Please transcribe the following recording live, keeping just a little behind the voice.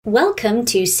Welcome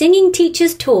to Singing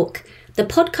Teachers Talk, the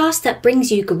podcast that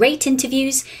brings you great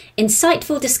interviews,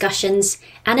 insightful discussions,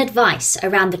 and advice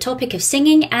around the topic of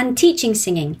singing and teaching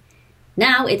singing.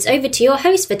 Now it's over to your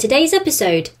host for today's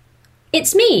episode.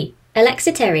 It's me,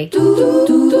 Alexa Terry.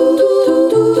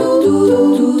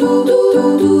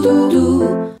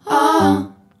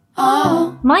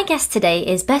 My guest today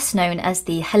is best known as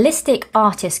the holistic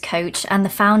artist coach and the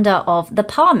founder of the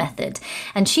PAR Method,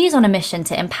 and she is on a mission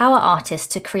to empower artists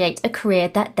to create a career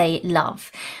that they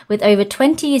love. With over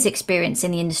 20 years experience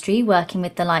in the industry working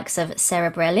with the likes of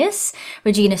Sarah Bareilles,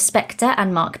 Regina Spektor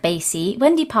and Mark Bassey,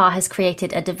 Wendy Parr has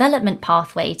created a development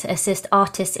pathway to assist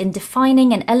artists in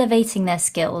defining and elevating their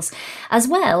skills, as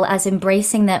well as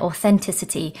embracing their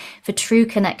authenticity for true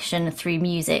connection through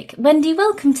music. Wendy,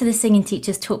 welcome to the Singing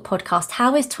Teachers Talk podcast.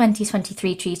 How is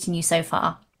 2023 treating you so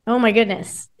far? Oh my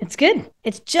goodness. It's good.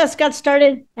 It's just got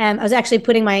started. I was actually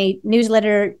putting my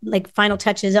newsletter, final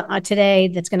touches today.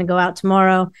 That's going to go out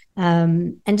tomorrow.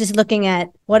 And just looking at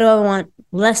what do I want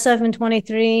less of in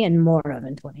 23 and more of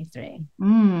in 23.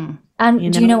 And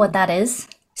do you know what that is?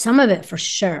 Some of it for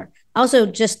sure. Also,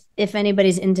 just if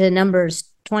anybody's into numbers,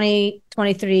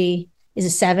 2023 is a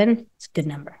 7. It's a good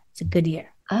number. It's a good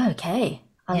year. Okay.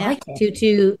 I like it.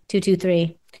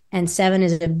 223. And 7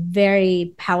 is a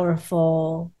very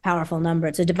powerful number.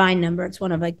 It's a divine number. It's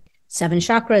one of 7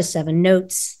 chakras, 7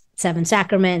 notes, 7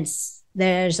 sacraments.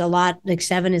 There's a lot,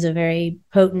 7 is a very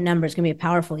potent number. It's going to be a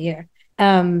powerful year.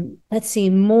 Let's see,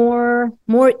 more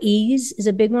ease is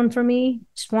a big one for me.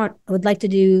 I would like to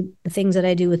do the things that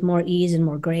I do with more ease and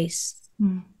more grace,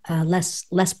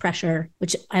 less pressure,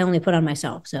 which I only put on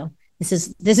myself. So this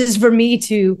is for me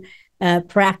to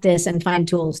practice and find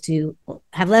tools to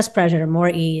have less pressure, more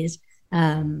ease,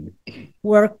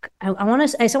 work. I want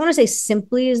to say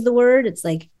simply is the word. It's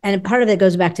and part of it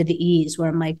goes back to the ease where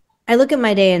I'm I look at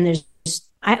my day and there's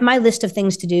my list of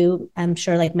things to do. I'm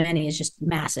sure many is just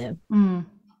massive.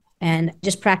 And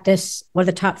just practice what are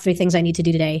the top 3 things I need to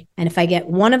do today. And if I get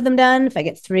one of them done, if I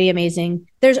get 3, amazing.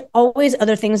 There's always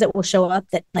other things that will show up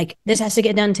that this has to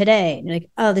get done today. And you're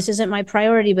oh, this isn't my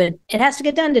priority, but it has to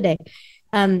get done today.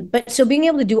 But so being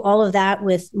able to do all of that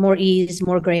with more ease,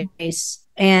 more grace,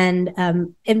 and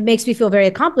it makes me feel very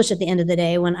accomplished at the end of the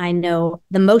day when I know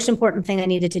the most important thing I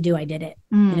needed to do, I did it.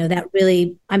 That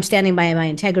really, I'm standing by my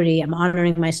integrity. I'm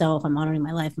honoring myself. I'm honoring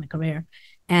my life, my career.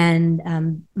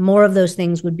 And more of those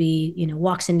things would be,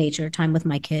 walks in nature, time with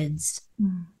my kids.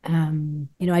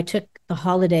 I took the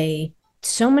holiday.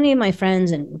 So many of my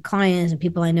friends and clients and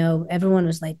people I know, everyone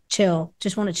was chill,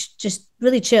 just want to just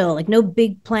really chill, no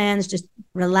big plans, just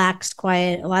relaxed,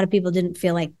 quiet. A lot of people didn't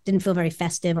feel very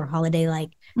festive or holiday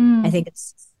like. I think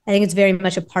it's very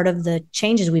much a part of the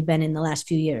changes we've been in the last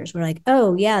few years. We're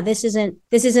oh yeah, this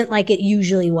isn't like it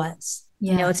usually was.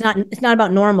 Yeah. It's not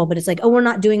about normal, but it's oh, we're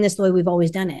not doing this the way we've always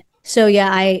done it. So yeah,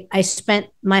 I spent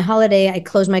my holiday, I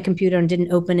closed my computer and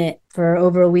didn't open it for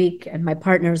over a week. And my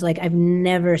partner was I've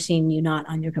never seen you not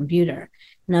on your computer.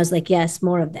 And I was yes,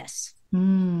 more of this.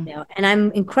 And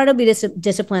I'm incredibly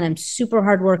disciplined. I'm super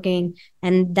hardworking,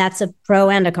 and that's a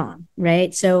pro and a con,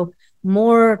 right? So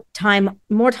more time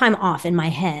off in my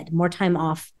head, more time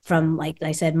off from,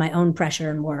 I said, my own pressure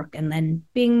and work, and then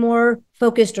being more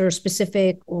focused or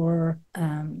specific or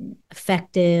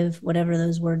effective, whatever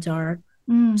those words are.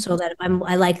 So that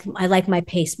I like my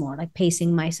pace more,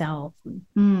 pacing myself.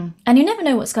 And you never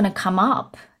know what's going to come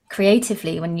up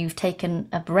creatively when you've taken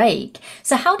a break.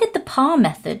 So how did the PAR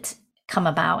Method come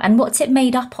about, and what's it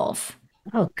made up of?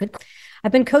 Oh, good.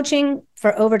 I've been coaching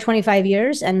for over 25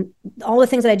 years, and all the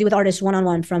things that I do with artists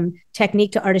one-on-one, from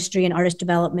technique to artistry and artist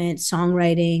development,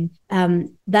 songwriting.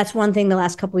 That's one thing the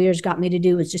last couple of years got me to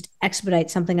do, is just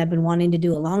expedite something I've been wanting to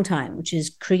do a long time, which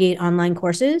is create online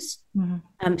courses.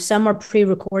 Some are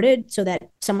pre-recorded so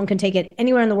that someone can take it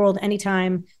anywhere in the world,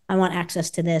 anytime. I want access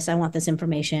to this. I want this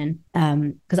information,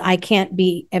 because I can't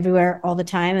be everywhere all the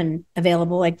time and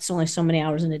available. It's only so many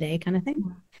hours in a day kind of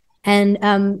thing.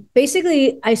 And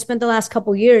basically, I spent the last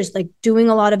couple of years doing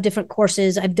a lot of different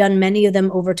courses. I've done many of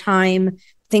them over time,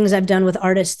 things I've done with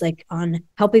artists, on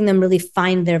helping them really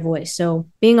find their voice. So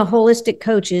being a holistic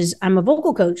coach I'm a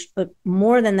vocal coach, but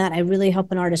more than that, I really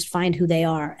help an artist find who they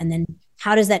are. And then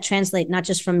how does that translate, not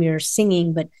just from your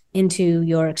singing, but into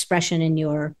your expression in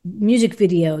your music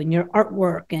video, in your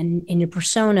artwork, and in your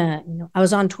persona? I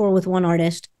was on tour with one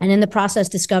artist, and in the process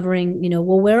discovering,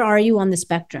 where are you on the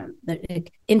spectrum?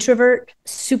 Introvert,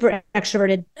 super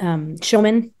extroverted,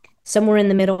 showman, somewhere in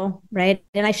the middle, right?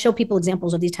 And I show people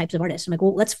examples of these types of artists. I'm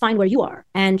well, let's find where you are.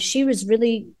 And she was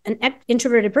really an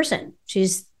introverted person.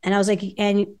 She's And I was like,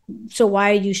 and so why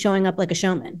are you showing up like a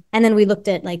showman? And then we looked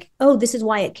at like, oh, this is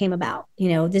why it came about.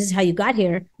 This is how you got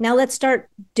here. Now let's start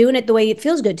doing it the way it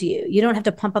feels good to you. You don't have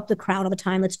to pump up the crowd all the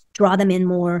time. Let's draw them in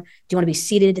more. Do you want to be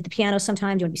seated at the piano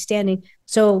sometimes? Do you want to be standing?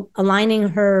 So aligning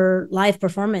her live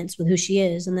performance with who she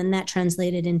is. And then that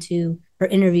translated into her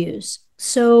interviews.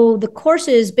 So the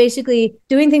courses, basically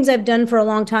doing things I've done for a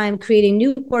long time, creating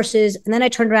new courses. And then I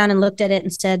turned around and looked at it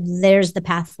and said, there's the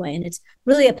pathway. And it's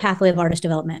really a pathway of artist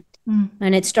development.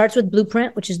 And it starts with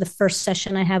Blueprint, which is the first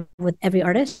session I have with every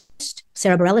artist.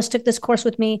 Sarah Bareilles took this course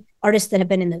with me. Artists that have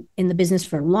been in the business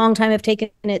for a long time have taken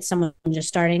it. Someone just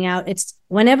starting out. It's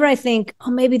whenever I think,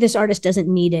 oh, maybe this artist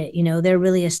doesn't need it. They're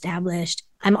really established.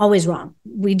 I'm always wrong.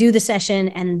 We do the session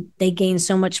and they gain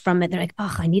so much from it. They're like,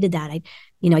 oh, I needed that. I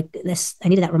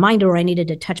needed that reminder, or I needed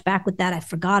to touch back with that. I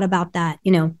forgot about that,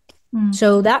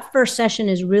 So that first session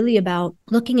is really about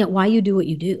looking at why you do what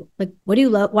you do. Like, what do you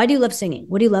love? Why do you love singing?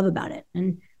 What do you love about it?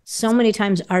 And so many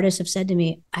times artists have said to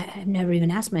me, I've never even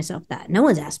asked myself that. No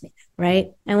one's asked me that,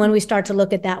 right? And when we start to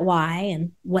look at that why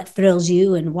and what thrills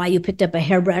you and why you picked up a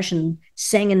hairbrush and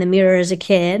sang in the mirror as a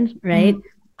kid, right?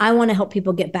 I want to help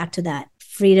people get back to that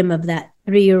freedom of that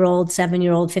 3-year-old,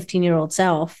 7-year-old, 15-year-old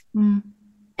self.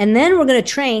 And then we're going to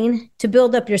train to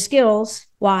build up your skills.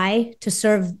 Why? To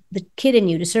serve the kid in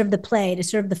you, to serve the play, to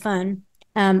serve the fun.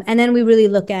 And then we really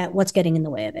look at what's getting in the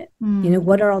way of it.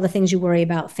 What are all the things you worry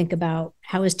about? Think about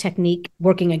how is technique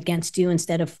working against you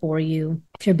instead of for you?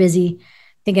 If you're busy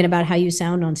thinking about how you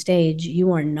sound on stage,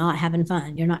 you are not having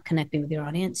fun. You're not connecting with your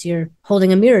audience. You're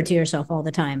holding a mirror to yourself all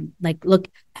the time. Like, look,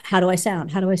 how do I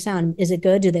sound? How do I sound? Is it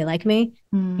good? Do they like me?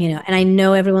 And I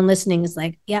know everyone listening is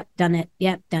like, yep, done it.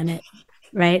 Yep, done it.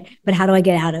 Right. But how do I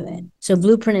get out of it? So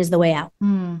Blueprint is the way out.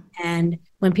 And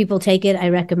when people take it, I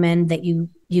recommend that you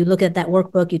look at that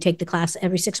workbook, you take the class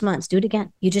every 6 months, do it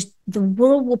again. The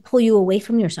world will pull you away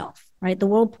from yourself, right? The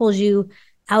world pulls you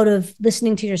out of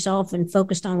listening to yourself and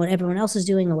focused on what everyone else is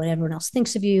doing or what everyone else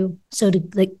thinks of you. So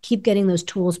to keep getting those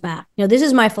tools back, this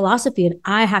is my philosophy and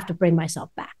I have to bring myself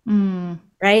back.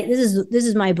 Right. This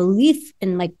is my belief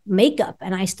in like makeup.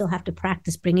 And I still have to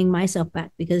practice bringing myself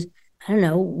back because I don't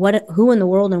know who in the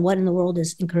world and what in the world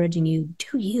is encouraging you.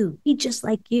 Do you be just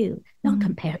like you? Don't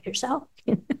compare yourself.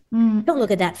 Don't look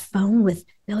at that phone with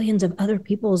billions of other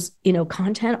people's,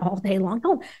 content all day long.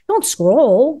 Don't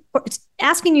scroll. It's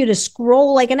asking you to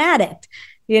scroll like an addict,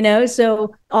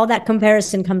 So all that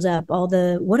comparison comes up.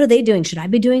 What are they doing? Should I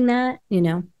be doing that?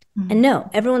 And no,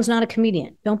 everyone's not a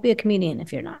comedian. Don't be a comedian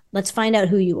if you're not. Let's find out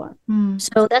who you are.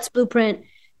 So that's Blueprint.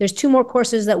 There's 2 more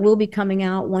courses that will be coming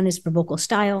out. One is for vocal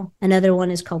style. Another one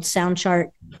is called Sound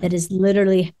Chart, that is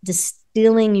literally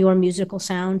distilling your musical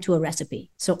sound to a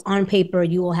recipe. So on paper,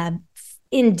 you will have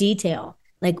in detail,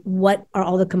 like what are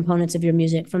all the components of your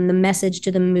music, from the message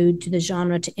to the mood to the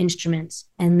genre to instruments.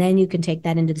 And then you can take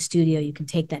that into the studio. You can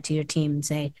take that to your team and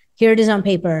say, here it is on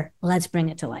paper. Let's bring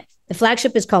it to life. The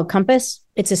flagship is called Compass.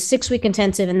 It's a 6-week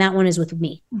intensive, and that one is with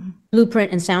me.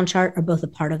 Blueprint and Sound Chart are both a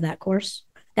part of that course.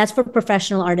 That's for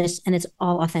professional artists, and it's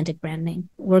all authentic branding.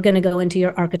 We're going to go into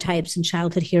your archetypes and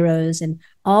childhood heroes and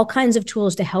all kinds of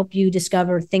tools to help you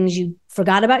discover things you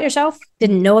forgot about yourself,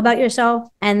 didn't know about yourself,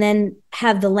 and then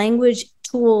have the language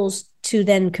tools to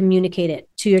then communicate it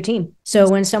to your team. So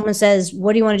when someone says,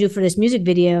 what do you want to do for this music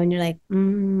video? And you're like,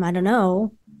 I don't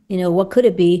know. What could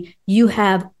it be? You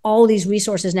have all these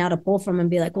resources now to pull from and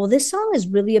be like, well, this song is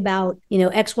really about,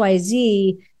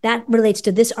 XYZ. That relates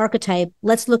to this archetype.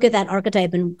 Let's look at that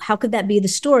archetype and how could that be the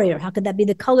story, or how could that be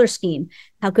the color scheme?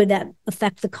 How could that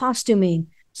affect the costuming?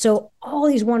 So all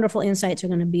these wonderful insights are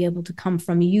going to be able to come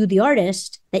from you, the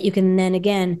artist, that you can then,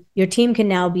 again, your team can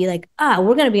now be like,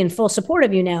 we're going to be in full support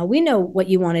of you now. We know what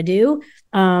you want to do.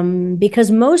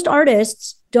 Because most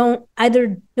artists don't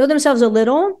either know themselves a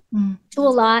little to a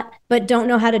lot, but don't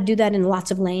know how to do that in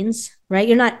lots of lanes, right?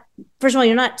 First of all,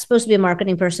 you're not supposed to be a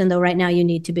marketing person, though right now you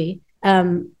need to be.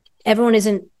 Everyone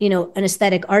isn't, an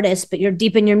aesthetic artist, but you're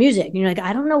deep in your music. And you're like,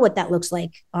 I don't know what that looks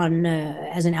like on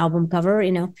as an album cover,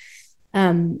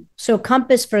 So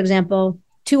Compass, for example,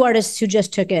 2 artists who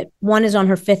just took it. One is on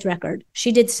her 5th record.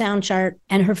 She did Sound Chart,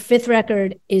 and her 5th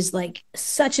record is like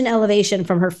such an elevation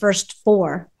from her first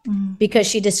 4 because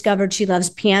she discovered she loves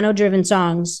piano-driven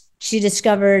songs. She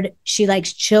discovered she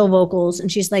likes chill vocals,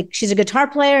 and she's a guitar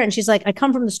player, and she's like, I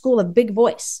come from the school of big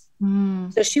voice.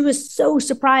 So she was so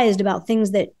surprised about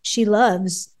things that she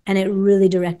loves, and it really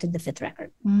directed the 5th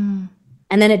record.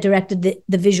 And then it directed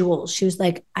the visuals. She was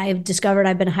like, I've discovered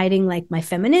I've been hiding like my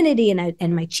femininity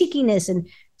and my cheekiness. And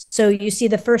so you see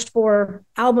the first 4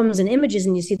 albums and images,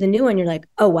 and you see the new one, you're like,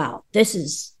 oh, wow, this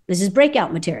is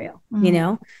breakout material,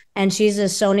 And she's a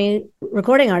Sony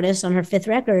recording artist on her 5th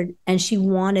record. And she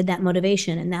wanted that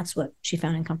motivation. And that's what she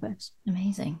found in Compass.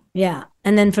 Amazing. Yeah.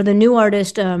 And then for the new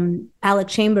artist,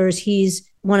 Alex Chambers, he's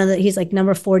like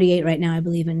number 48 right now, I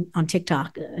believe, on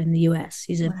TikTok in the US.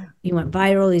 He went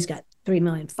viral. He's got 3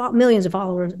 millions of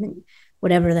followers, I think,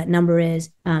 whatever that number is.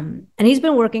 And he's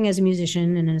been working as a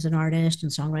musician and as an artist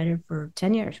and songwriter for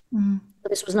 10 years. So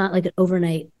this was not like an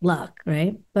overnight luck,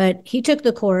 right? But he took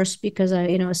the course because I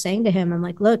was saying to him, I'm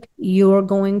like, look,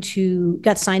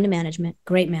 got signed to management,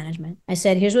 great management. I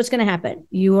said, here's what's going to happen.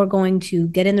 You are going to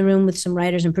get in the room with some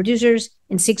writers and producers.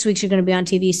 In 6 weeks, you're going to be on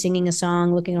TV singing a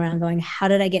song, looking around going, how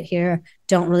did I get here?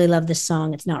 Don't really love this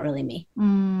song. It's not really me.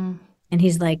 And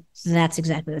he's like, that's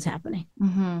exactly what's happening.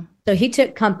 So he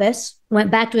took Compass, went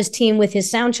back to his team with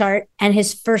his sound chart, and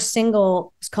his first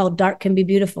single is called Dark Can Be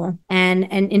Beautiful. And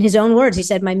in his own words, he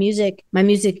said, my music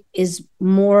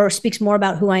speaks more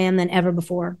about who I am than ever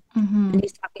before. And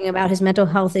he's talking about his mental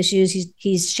health issues.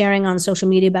 He's sharing on social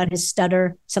media about his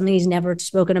stutter, something he's never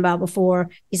spoken about before.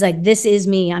 He's like, this is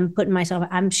me.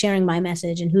 I'm sharing my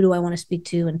message, and who do I want to speak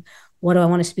to, and what do I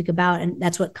want to speak about? And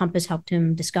that's what Compass helped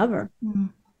him discover.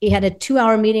 He had a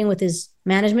 2-hour meeting with his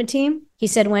management team. He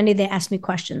said, Wendy, they asked me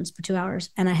questions for 2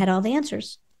 hours and I had all the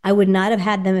answers. I would not have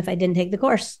had them if I didn't take the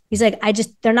course. He's like,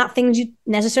 they're not things you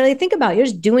necessarily think about. You're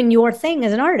just doing your thing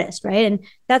as an artist, right? And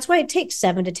that's why it takes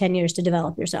 7 to 10 years to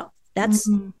develop yourself. That's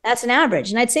an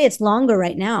average. And I'd say it's longer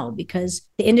right now because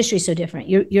the industry is so different.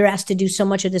 You're asked to do so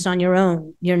much of this on your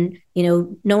own.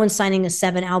 No one's signing a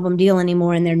 7-album deal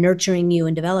anymore and they're nurturing you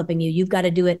and developing you. You've got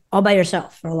to do it all by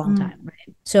yourself for a long time,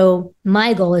 right? So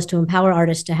my goal is to empower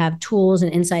artists to have tools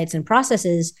and insights and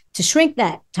processes to shrink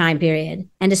that time period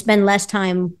and to spend less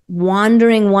time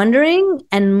wondering,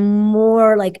 and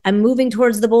more like I'm moving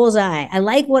towards the bullseye. I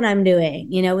like what I'm doing.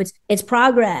 It's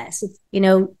progress.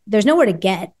 There's nowhere to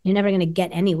get. You're never going to get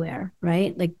anywhere,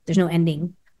 right? Like there's no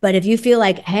ending. But if you feel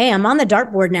like, hey, I'm on the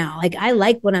dartboard now, like I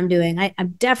like what I'm doing.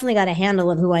 I've definitely got a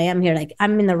handle of who I am here. Like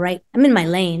I'm in my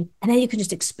lane. And then you can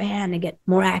just expand and get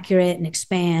more accurate and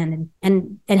expand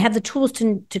and have the tools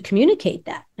to communicate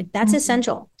that. Like that's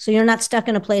essential. So you're not stuck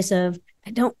in a place of, I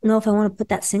don't know if I want to put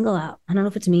that single out. I don't know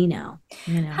if it's me now.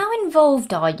 How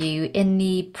involved are you in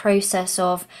the process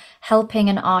of helping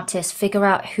an artist figure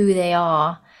out who they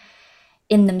are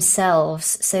in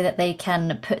themselves so that they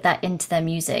can put that into their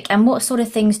music? And what sort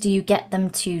of things do you get them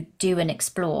to do and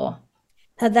explore?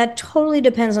 That totally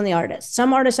depends on the artist.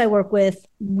 Some artists I work with,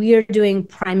 we're doing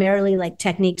primarily like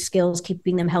technique skills,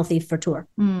 keeping them healthy for tour.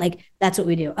 Like that's what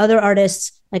we do. Other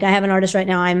artists, like I have an artist right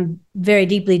now, I'm very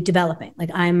deeply developing.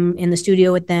 Like I'm in the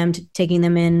studio with them, taking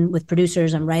them in with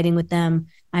producers. I'm writing with them.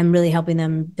 I'm really helping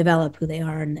them develop who they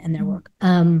are and their work.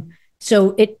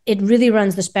 So it really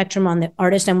runs the spectrum on the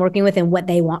artist I'm working with and what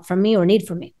they want from me or need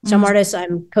from me. Some artists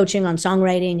I'm coaching on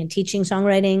songwriting and teaching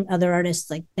songwriting. Other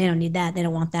artists, like they don't need that. They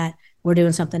don't want that. We're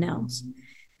doing something else.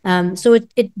 So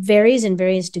it varies in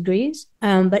various degrees.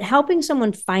 But helping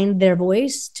someone find their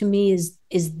voice to me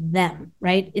is them,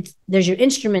 right? There's your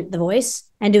instrument, the voice,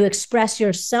 and to express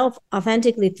yourself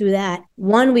authentically through that.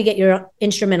 One, we get your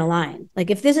instrument aligned. Like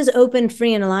if this is open,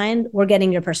 free, and aligned, we're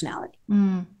getting your personality,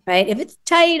 right? If it's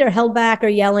tight or held back or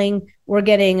yelling, we're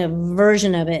getting a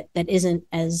version of it that isn't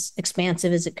as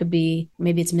expansive as it could be.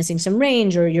 Maybe it's missing some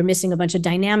range or you're missing a bunch of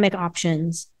dynamic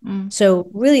options. So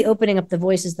really opening up the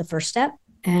voice is the first step.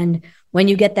 And when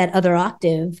you get that other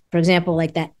octave, for example,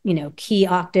 like that, key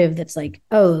octave that's like,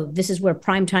 oh, this is where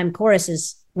primetime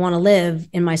choruses want to live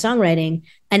in my songwriting.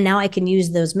 And now I can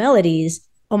use those melodies.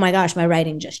 Oh my gosh, my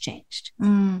writing just changed.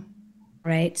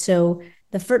 Right. So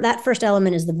that first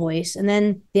element is the voice. And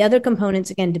then the other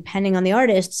components, again, depending on the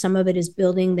artist, some of it is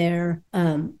building their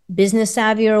business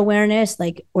savvy or awareness,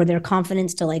 or their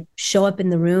confidence to show up in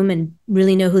the room and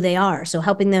really know who they are. So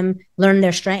helping them learn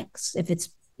their strengths. If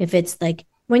it's like,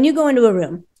 when you go into a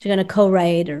room, you're going to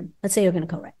co-write, or let's say you're going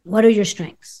to co-write. What are your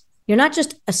strengths? You're not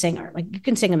just a singer. Like you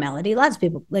can sing a melody. Lots of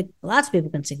people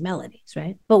can sing melodies,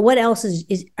 right? But what else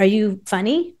are you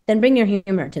funny? Then bring your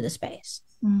humor to the space.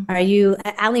 Are you,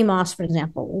 Ali Moss, for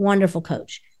example, wonderful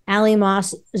coach. Ali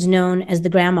Moss is known as the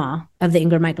grandma of the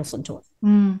Ingrid Michaelson tour.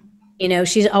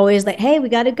 She's always like, hey, we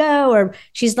got to go. Or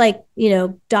she's like,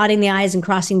 dotting the I's and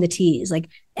crossing the T's.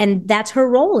 And that's her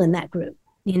role in that group,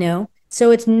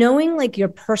 So it's knowing your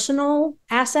personal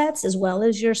assets as well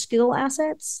as your skill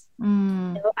assets.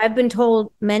 I've been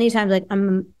told many times,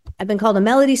 I've been called a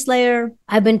melody slayer.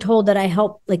 I've been told that I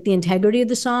help the integrity of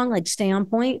the song, stay on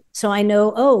point. So I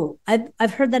know,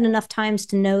 I've heard that enough times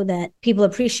to know that people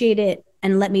appreciate it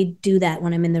and let me do that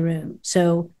when I'm in the room.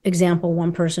 So example,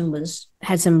 one person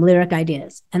had some lyric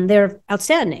ideas and they're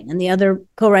outstanding. And the other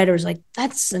co-writer was like,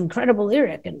 that's an incredible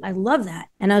lyric. And I love that.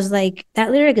 And I was like,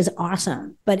 that lyric is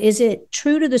awesome, but is it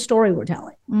true to the story we're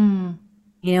telling?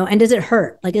 And does it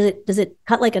hurt? Like, does it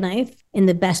cut like a knife in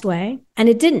the best way? And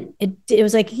it didn't. It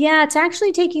was like, yeah, it's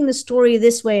actually taking the story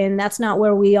this way, and that's not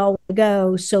where we all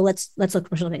go. So let's look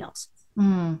for something else.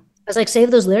 I was like,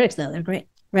 save those lyrics though. They're great.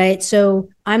 Right. So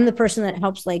I'm the person that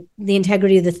helps like the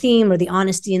integrity of the theme or the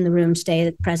honesty in the room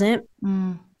stay present.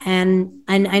 And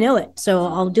I know it, so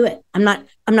I'll do it. I'm not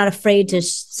afraid to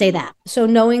say that. So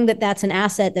knowing that that's an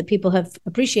asset that people have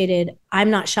appreciated, I'm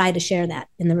not shy to share that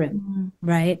in the room.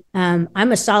 Right. I'm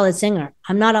a solid singer.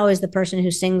 I'm not always the person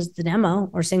who sings the demo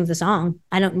or sings the song.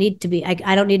 I don't need to be.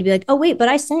 I don't need to be like, oh wait, but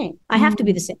I sing. I have to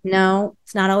be the same. No,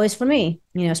 it's not always for me.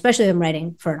 Especially if I'm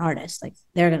writing for an artist, like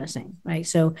they're gonna sing. Right.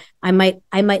 So I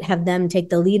might have them take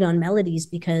the lead on melodies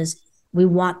because we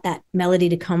want that melody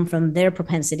to come from their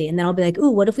propensity. And then I'll be like, ooh,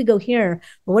 what if we go here?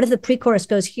 Or what if the pre-chorus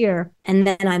goes here? And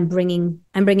then I'm bringing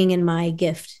in my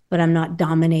gift, but I'm not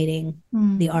dominating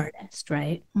the artist,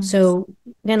 right? So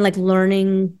again, like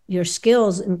learning your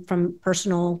skills from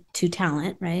personal to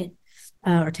talent, right?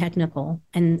 Or technical,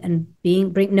 and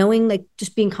knowing, like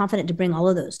just being confident to bring all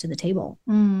of those to the table.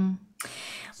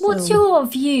 What's your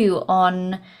view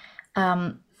on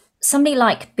somebody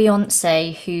like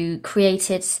Beyonce, who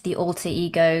created the alter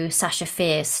ego Sasha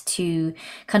Fierce to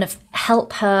kind of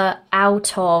help her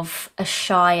out of a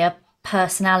shyer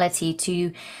personality,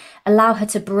 to allow her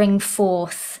to bring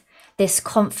forth this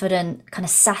confident, kind of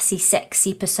sassy,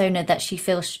 sexy persona that she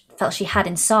felt she had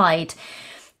inside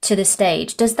to the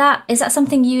stage? Is that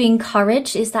something you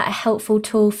encourage? Is that a helpful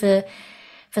tool for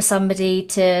somebody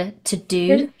to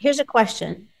do? Here's a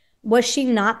question. Was she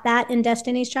not that in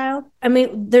Destiny's Child? I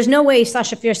mean, there's no way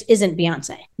Sasha Fierce isn't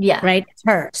Beyonce. Yeah. Right? It's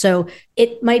her. So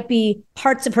it might be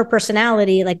parts of her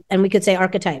personality, like, and we could say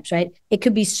archetypes, right? It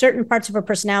could be certain parts of her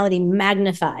personality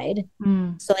magnified.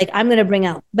 So like, I'm going to bring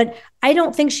out, but I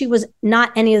don't think she was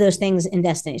not any of those things in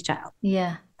Destiny's Child.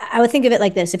 Yeah. I would think of it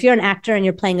like this. If you're an actor and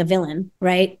you're playing a villain,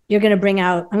 right? I'm going to bring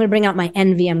out my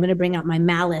envy. I'm going to bring out my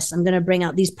malice. I'm going to bring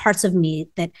out these parts of me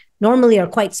that normally are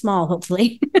quite small,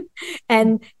 hopefully,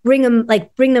 and bring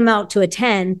them out to a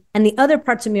 10. And the other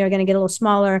parts of me are going to get a little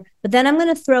smaller, but then I'm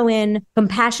going to throw in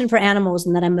compassion for animals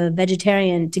and that I'm a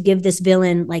vegetarian to give this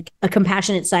villain like a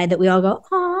compassionate side that we all go,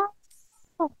 oh,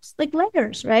 like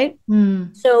layers, right?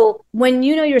 So when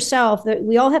you know yourself, that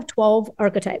we all have 12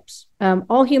 archetypes.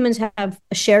 All humans have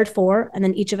a shared 4, and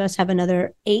then each of us have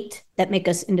another 8 that make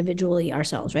us individually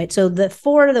ourselves, right? So the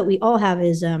 4 that we all have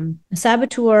is a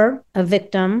saboteur, a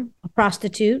victim, a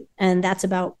prostitute, and that's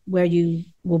about where you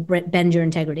will bend your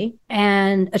integrity,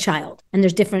 and a child. And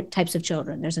there's different types of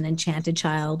children. There's an enchanted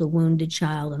child, a wounded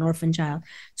child, an orphan child.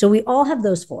 So we all have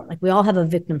those 4. Like we all have a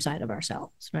victim side of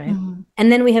ourselves, right?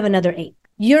 And then we have another 8.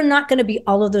 You're not going to be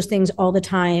all of those things all the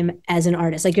time as an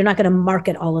artist. Like you're not going to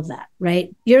market all of that,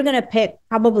 right? You're going to pick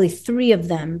probably 3 of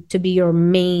them to be your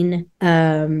main,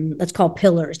 let's call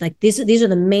pillars. Like these are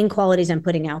the main qualities I'm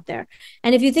putting out there.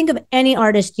 And if you think of any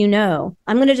artist, I'm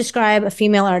going to describe a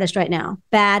female artist right now: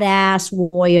 badass,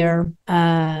 warrior,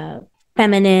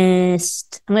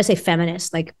 feminist. I'm going to say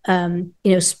feminist, like,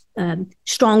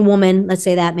 strong woman. Let's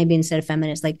say that maybe instead of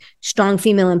feminist, like strong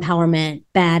female empowerment,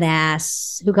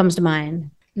 badass. Who comes to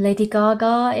mind? Lady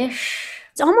Gaga-ish.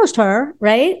 It's almost her,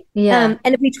 right? Yeah.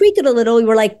 And if we tweak it a little, we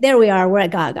were like, there we are. We're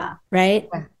at Gaga, right?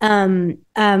 Yeah.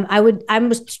 I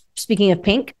was speaking of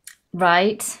Pink.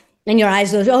 Right. And your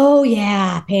eyes goes, oh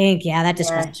yeah, Pink. Yeah, that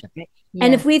describes her. Right? Yeah.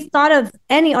 And if we thought of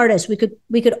any artist,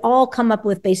 we could all come up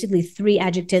with basically 3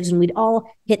 adjectives and we'd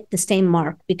all hit the same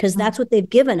mark because that's what they've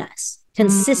given us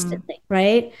consistently,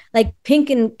 right? Like Pink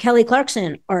and Kelly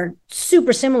Clarkson are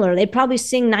super similar. They probably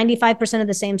sing 95% of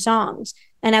the same songs.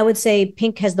 And I would say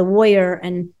Pink has the warrior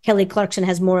and Kelly Clarkson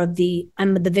has more of the,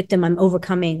 I'm the victim, I'm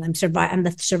overcoming, I'm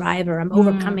the survivor, I'm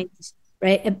overcoming,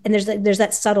 right? And there's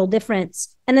that subtle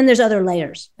difference. And then there's other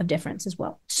layers of difference as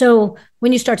well. So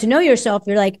when you start to know yourself,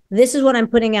 you're like, this is what I'm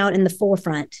putting out in the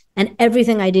forefront. And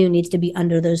everything I do needs to be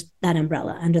under that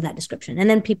umbrella, under that description. And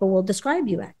then people will describe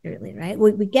you accurately, right?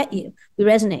 We get you, we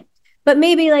resonate. But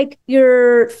maybe like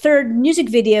your 3rd music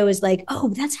video is like, oh,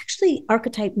 that's actually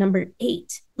archetype number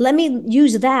 8. Let me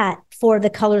use that for the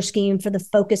color scheme, for the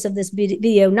focus of this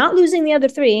video, not losing the other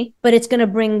 3, but it's going to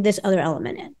bring this other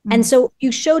element in. And so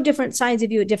you show different sides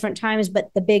of you at different times, but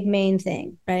the big main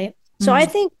thing, right? So I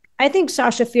think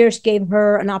Sasha Fierce gave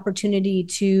her an opportunity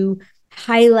to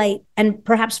highlight, and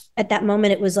perhaps at that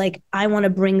moment it was like, I want to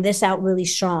bring this out really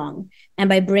strong. And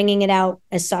by bringing it out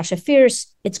as Sasha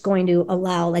Fierce, it's going to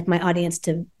allow like my audience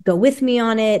to go with me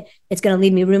on it. It's going to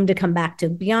leave me room to come back to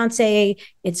Beyonce.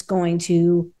 It's going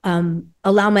to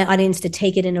allow my audience to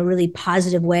take it in a really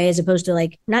positive way, as opposed to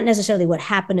like, not necessarily what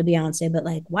happened to Beyonce, but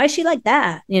like, why is she like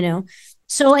that? You know?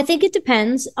 So I think it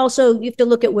depends. Also, you have to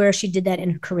look at where she did that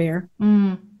in her career,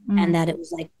 and that it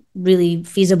was like really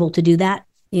feasible to do that.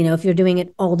 You know, if you're doing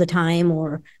it all the time,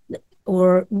 or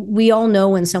we all know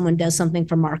when someone does something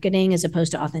for marketing as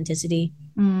opposed to authenticity,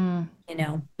 you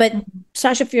know, but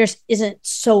Sasha Fierce isn't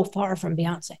so far from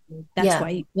Beyonce.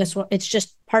 That's what it's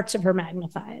just parts of her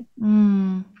magnified.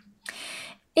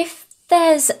 If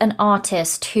there's an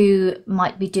artist who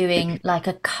might be doing like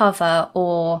a cover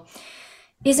or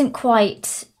isn't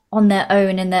quite on their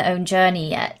own in their own journey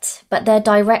yet, but they're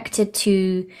directed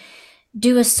to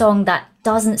do a song that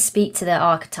doesn't speak to their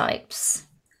archetypes.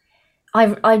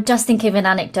 I just think of an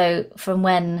anecdote from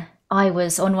when I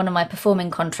was on one of my performing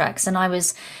contracts and I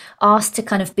was asked to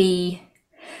kind of be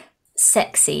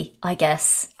sexy, I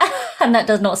guess. And that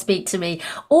does not speak to me.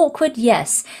 Awkward,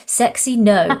 yes. Sexy,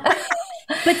 no.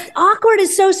 But awkward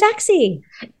is so sexy.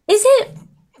 Is it?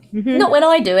 Not when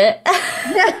I do it.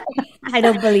 I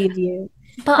don't believe you.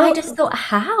 But I just thought,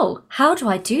 how do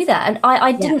I do that? And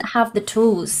I didn't have the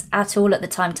tools at all at the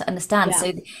time to understand.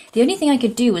 So the only thing I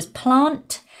could do was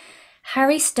plant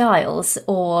Harry Styles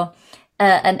or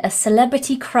a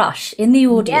celebrity crush in the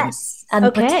audience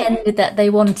and pretend that they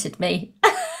wanted me.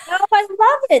 Oh, I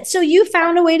love it. So you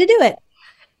found a way to do it.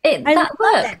 That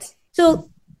worked. So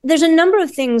there's a number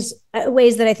of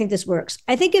ways that I think this works.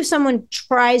 I think if someone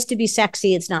tries to be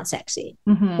sexy, it's not sexy.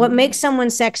 What makes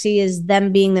someone sexy is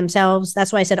them being themselves.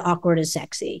 That's why I said awkward is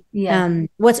sexy.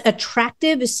 What's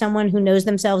attractive is someone who knows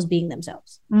themselves being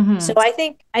themselves. So I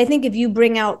think if you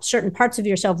bring out certain parts of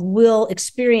yourself, we'll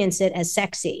experience it as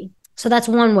sexy. So that's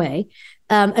one way.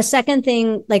 A second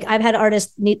thing, like I've had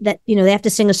artists that, you know, they have to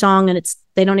sing a song and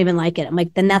they don't even like it. I'm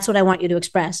like, then that's what I want you to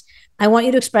express. I want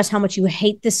you to express how much you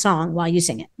hate this song while you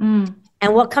sing it.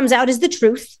 And what comes out is the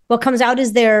truth. What comes out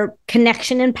is their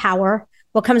connection and power.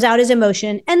 What comes out is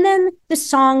emotion. And then the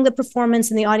song, the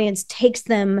performance, and the audience takes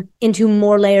them into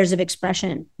more layers of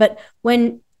expression. But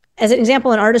when, as an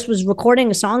example, an artist was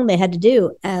recording a song they had to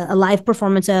do, a live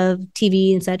performance of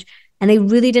TV and such, and they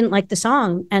really didn't like the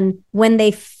song. And when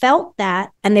they felt that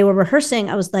and they were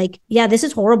rehearsing, I was like, yeah, this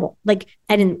is horrible. Like,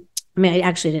 I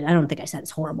actually didn't. I don't think I said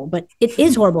it's horrible, but it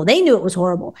is horrible. They knew it was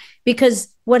horrible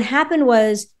because what happened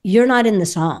was you're not in the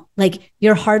song. Like,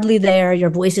 you're hardly there. Your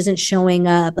voice isn't showing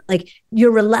up. Like,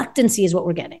 your reluctancy is what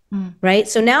we're getting. Right.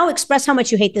 So now express how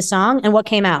much you hate the song, and what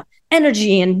came out?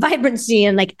 Energy and vibrancy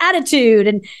and like attitude.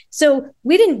 And so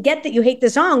we didn't get that you hate the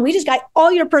song. We just got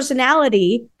all your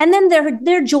personality, and then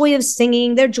their joy of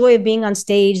singing, their joy of being on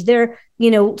stage, their,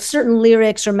 you know, certain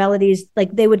lyrics or melodies,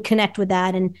 like they would connect with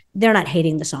that, and they're not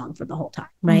hating the song for the whole time.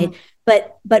 Right.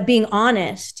 But being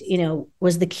honest, you know,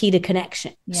 was the key to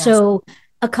connection. Yes. So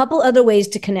a couple other ways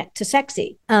to connect to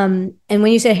sexy. And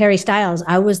when you said Harry Styles,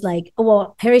 I was like, oh,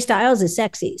 well, Harry Styles is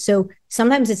sexy. So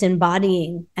sometimes it's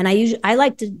embodying. And I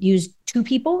like to use two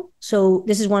people. So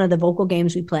this is one of the vocal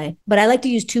games we play, but I like to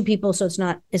use two people. So it's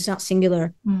not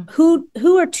singular. Who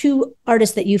are two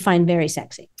artists that you find very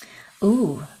sexy?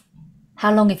 Ooh,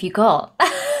 how long have you got?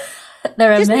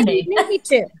 There are just many.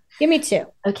 Give me two.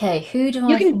 Okay. Who do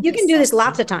you can do this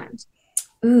lots of times.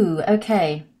 Ooh,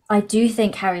 okay. I do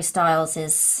think Harry Styles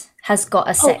has got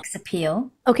a sex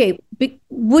appeal. Okay.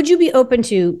 Would you be open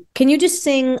to, can you just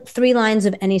sing 3 lines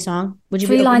of any song? Would you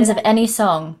be 3 lines of any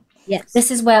song? Yes. This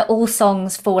is where all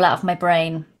songs fall out of my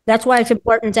brain. That's why it's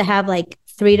important to have like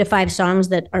 3 to 5 songs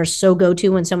that are so go-to.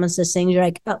 When someone says sing, you're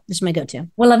like, oh, this is my go-to.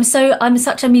 Well, I'm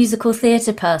such a musical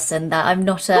theater person that I'm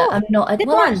not a pick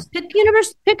one.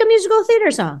 Pick a musical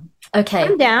theater song. Okay.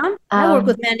 I'm down. I work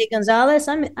with Mandy Gonzalez.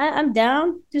 I'm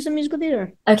down. Do some musical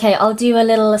theater. Okay, I'll do a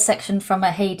little section from a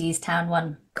Hadestown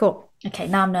one. Cool. Okay,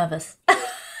 now I'm nervous.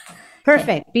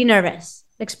 Perfect. Okay. Be nervous.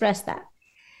 Express that.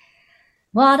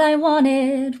 What I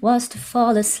wanted was to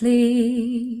fall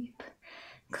asleep,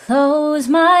 close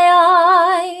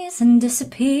my eyes and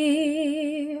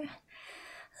disappear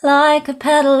like a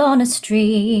petal on a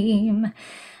stream,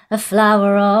 a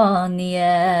flower on the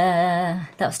air.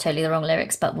 That was totally the wrong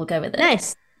lyrics, but we'll go with it.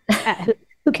 Nice.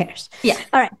 Who cares? Yeah.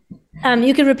 All right.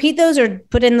 You can repeat those or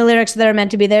put in the lyrics that are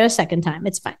meant to be there a second time.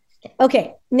 It's fine.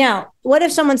 Okay. Now, what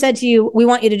if someone said to you, we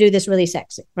want you to do this really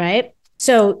sexy, right?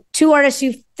 So 2 artists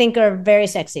you think are very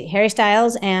sexy, Harry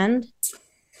Styles and?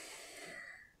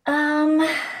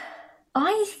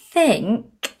 I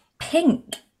think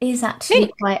Pink is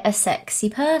actually quite a sexy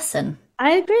person.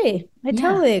 I agree. I Yeah.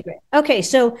 totally agree. Okay,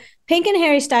 so Pink and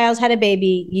Harry Styles had a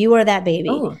baby. You are that baby.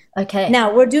 Oh, okay.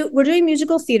 Now we're doing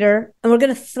musical theater, and we're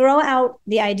going to throw out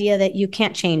the idea that you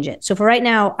can't change it. So for right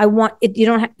now, I want it. You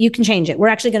don't. You can change it. We're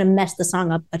actually going to mess the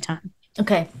song up a ton.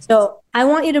 Okay. So I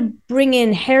want you to bring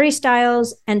in Harry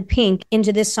Styles and Pink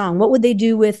into this song. What would they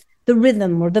do with the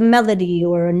rhythm or the melody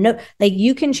or a note? Like,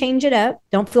 you can change it up.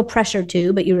 Don't feel pressured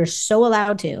to, but you are so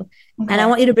allowed to. Okay. And I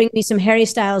want you to bring me some Harry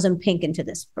Styles and Pink into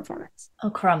this performance. Oh,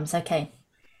 crumbs. Okay.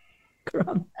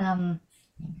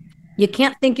 You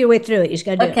can't think your way through it. You just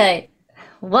got to do it. Okay.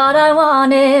 What I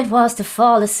wanted was to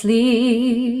fall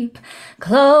asleep,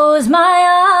 close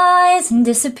my eyes and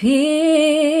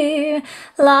disappear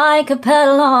like a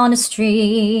petal on a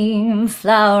stream,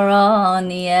 flower on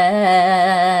the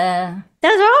air.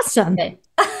 That's awesome. Okay.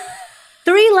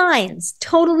 3 lines,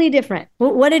 totally different.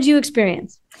 What did you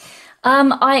experience?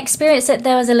 I experienced that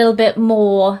there was a little bit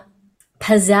more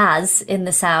pizzazz in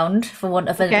the sound, for want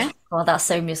of a well, that's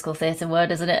so musical theatre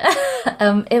word, isn't it?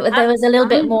 There was a little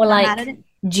bit more like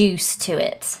juice to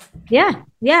it.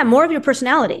 Yeah, more of your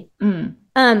personality.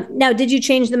 Now, did you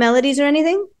change the melodies or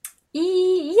anything? Yeah,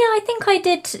 I think I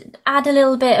did add a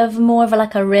little bit of more of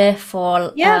like a riff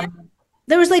or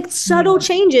there was like subtle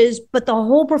changes, but the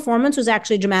whole performance was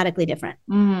actually dramatically different.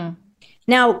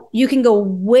 Now, you can go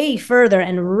way further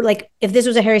and like, if this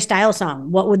was a Harry Styles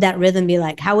song, what would that rhythm be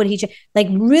like? How would he like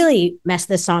really mess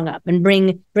this song up and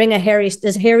bring a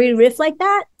does Harry riff like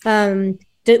that?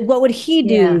 What would he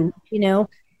do? You know,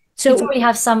 so you probably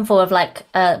have some form of like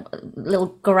a little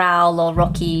growl or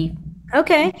rocky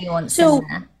nuance in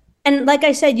there. And like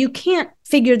I said, you can't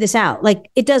figure this out. Like,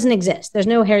 it doesn't exist. There's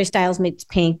no Harry Styles meets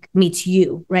Pink meets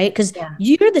you, right? Because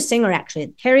you're the singer,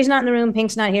 actually. Harry's not in the room.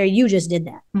 Pink's not here. You just did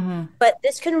that. But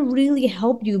this can really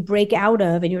help you break out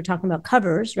of, and you were talking about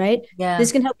covers, right? Yeah.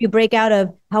 This can help you break out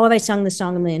of, how have I sung this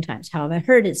song a million times? How have I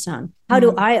heard it sung? How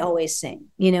do I always sing?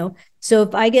 You know? So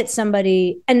if I get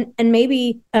somebody, and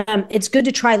maybe it's good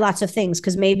to try lots of things,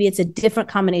 because maybe it's a different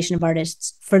combination of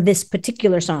artists for this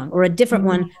particular song, or a different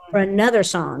one for another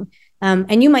song.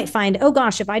 And you might find, oh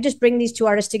gosh, if I just bring these 2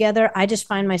 artists together, I just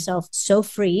find myself so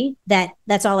free that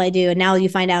that's all I do. And now you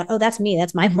find out, oh, that's me.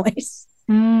 That's my voice.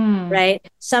 Right?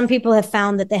 Some people have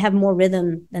found that they have more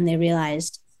rhythm than they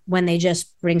realized when they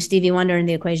just bring Stevie Wonder in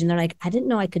the equation. They're like, I didn't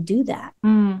know I could do that.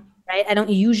 Right? I don't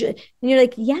usually. And you're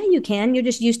like, yeah, you can. You're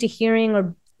just used to hearing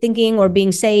or thinking or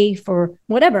being safe or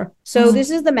whatever. So this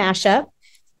is the mashup.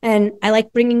 And I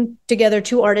like bringing together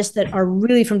 2 artists that are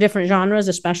really from different genres,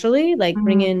 especially like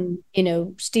bring in,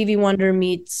 Stevie Wonder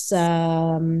meets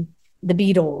the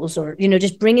Beatles, or,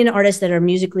 just bring in artists that are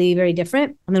musically very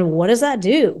different. And then what does that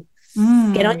do?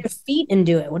 Get on your feet and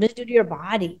do it. What does it do to your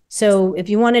body? So if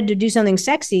you wanted to do something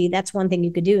sexy, that's one thing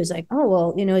you could do, is like, oh,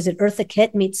 well, is it Eartha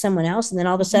Kitt meets someone else? And then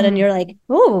all of a sudden you're like,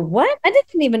 oh, what? I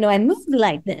didn't even know I moved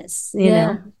like this, you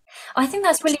know? I think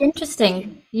that's really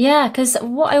interesting. Yeah, because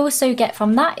what I also get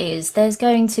from that is there's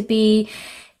going to be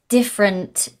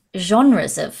different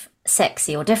genres of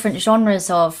sexy or different genres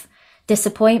of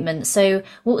disappointment. So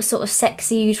what sort of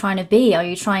sexy are you trying to be? Are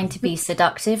you trying to be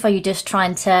seductive? Are you just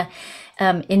trying to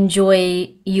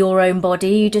enjoy your own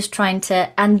body? Are you just trying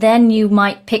to, and then you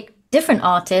might pick different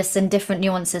artists and different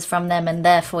nuances from them, and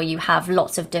therefore you have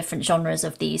lots of different genres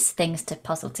of these things to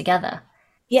puzzle together.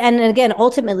 Yeah, and again,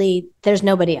 ultimately, there's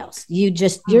nobody else. You're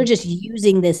just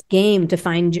using this game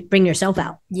to bring yourself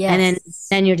out. Yeah, and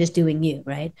then you're just doing you,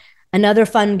 right? Another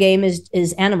fun game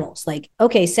is animals. Like,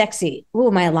 okay, sexy. Oh,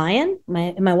 am I a lion?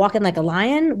 Am I walking like a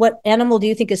lion? What animal do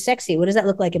you think is sexy? What does that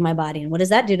look like in my body? And what does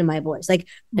that do to my voice? Like,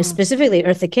 specifically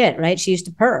Eartha Kitt, right? She used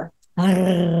to purr.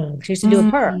 She used to do a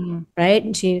purr, right?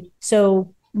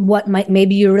 And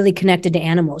maybe you're really connected to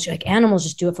animals. You're like, animals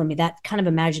just do it for me. That kind of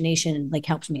imagination like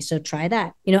helps me. So try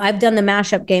that. I've done the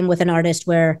mashup game with an artist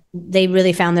where they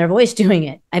really found their voice doing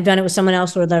it. I've done it with someone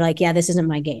else where they're like, yeah, this isn't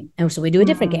my game. And so we do a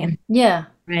different game. Yeah.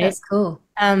 Right. That's cool.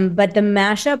 But the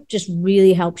mashup just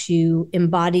really helps you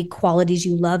embody qualities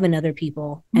you love in other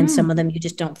people. And some of them you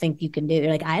just don't think you can do. You're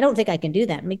like, I don't think I can do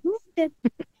that.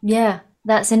 Yeah.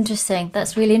 That's interesting.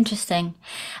 That's really interesting.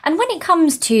 And when it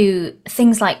comes to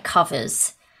things like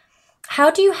covers, how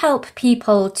do you help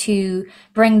people to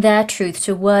bring their truth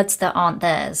to words that aren't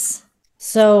theirs?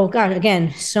 So, God,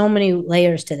 again, so many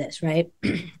layers to this, right?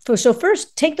 So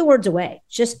first, take the words away.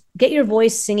 Just get your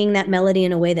voice singing that melody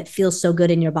in a way that feels so good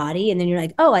in your body. And then you're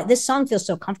like, oh, this song feels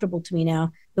so comfortable to me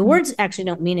now. The words actually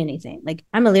don't mean anything. Like,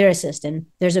 I'm a lyricist, and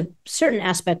there's a certain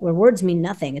aspect where words mean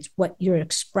nothing. It's what you're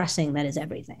expressing that is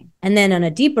everything. And then on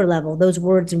a deeper level, those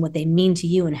words and what they mean to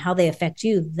you and how they affect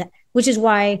you, which is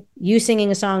why you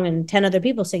singing a song and 10 other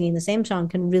people singing the same song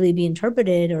can really be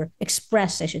interpreted or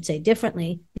expressed, I should say,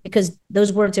 differently, because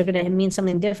those words are going to mean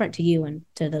something different to you and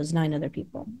to those 9 other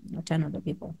people or 10 other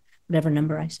people, whatever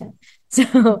number I said.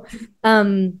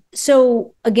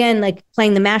 So again, like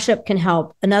playing the mashup can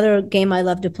help. Another game I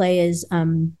love to play is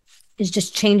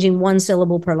just changing one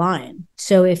syllable per line.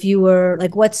 So if you were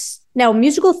like, now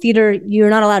musical theater, you're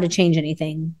not allowed to change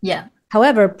anything. Yeah.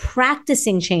 However,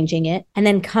 practicing changing it and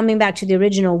then coming back to the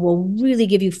original will really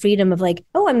give you freedom of like,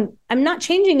 oh, I'm not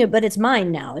changing it, but it's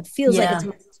mine now. It feels like it's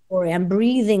my story. I'm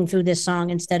breathing through this song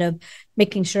instead of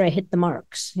making sure I hit the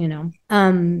marks, you know?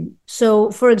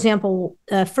 So for example,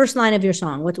 first line of your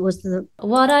song, what was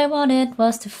what I wanted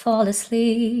was to fall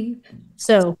asleep.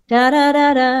 So da da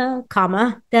da da,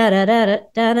 comma, da da da da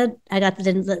da da. I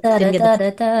didn't get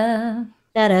the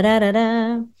da da da da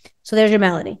da. So there's your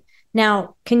melody.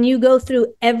 Now, can you go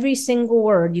through every single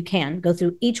word? You can go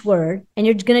through each word, and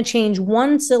you're going to change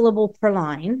one syllable per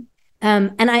line.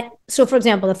 So for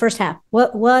example, the first half,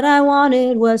 what I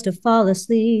wanted was to fall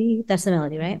asleep. That's the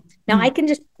melody, right? Now I can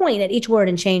just point at each word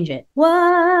and change it.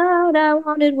 What I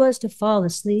wanted was to fall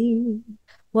asleep.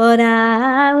 What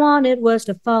I wanted was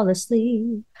to fall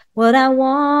asleep. What I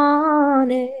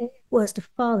wanted was to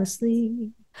fall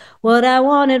asleep. What I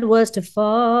wanted was to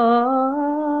fall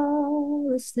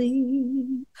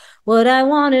asleep. What I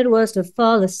wanted was to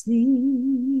fall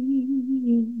asleep.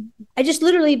 I just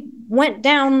literally went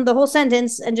down the whole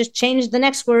sentence and just changed the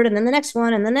next word and then the next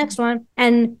one and the next one.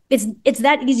 And it's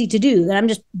that easy to do that I'm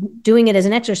just doing it as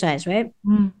an exercise, right?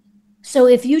 So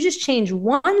if you just change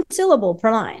one syllable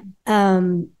per line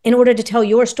in order to tell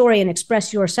your story and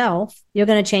express yourself, you're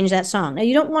going to change that song. Now,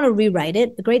 you don't want to rewrite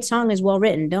it. A great song is well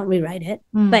written. Don't rewrite it.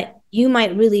 But you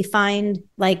might really find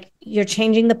like you're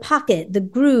changing the pocket, the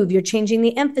groove, you're changing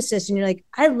the emphasis, and you're like,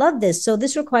 I love this. So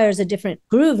this requires a different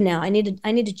groove now. I need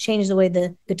to change the way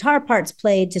the guitar part's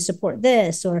played to support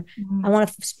this, or I want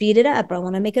to speed it up, or I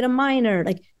want to make it a minor.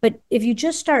 But if you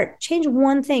just change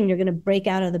one thing, you're going to break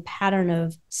out of the pattern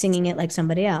of singing it like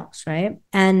somebody else, right?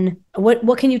 And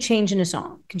what can you change in a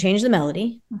song? You can change the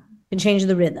melody. Can change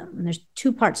the rhythm. And there's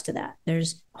 2 parts to that.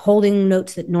 There's holding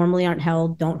notes that normally aren't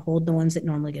held, don't hold the ones that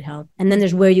normally get held. And then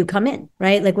there's where you come in,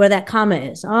 right? Like where that comma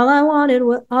is. All I wanted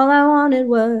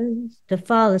was to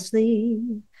fall asleep.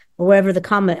 Or wherever the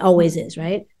comma always is,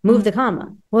 right? Move the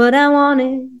comma. What I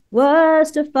wanted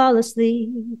was to fall asleep.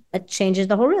 That changes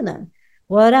the whole rhythm.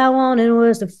 What I wanted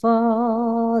was to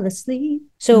fall asleep.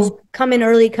 So come in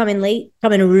early, come in late,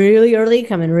 come in really early,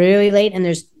 come in really late. And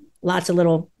there's lots of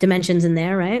little dimensions in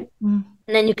there, right? And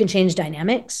then you can change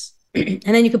dynamics. And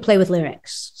then you could play with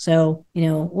lyrics. So,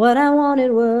 what I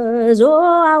wanted was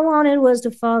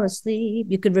to fall asleep.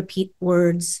 You could repeat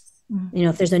words.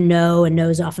 If there's a no, and no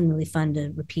is often really fun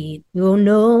to repeat. Oh,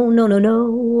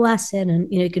 no, I said, and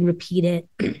you can repeat it.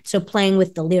 So playing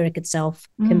with the lyric itself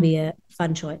can be a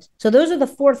fun choice. So those are the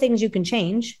 4 things you can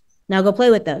change. Now go play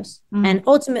with those. And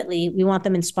ultimately, we want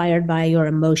them inspired by your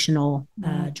emotional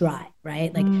drive,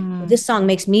 right? Like, well, this song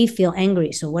makes me feel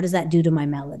angry. So what does that do to my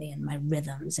melody and my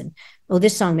rhythms? And,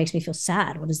 this song makes me feel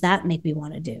sad. What does that make me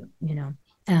want to do?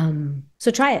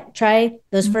 So try it. Try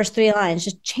those first 3 lines.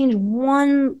 Just change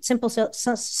one simple.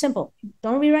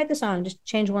 Don't rewrite the song. Just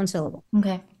change one syllable.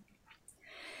 Okay.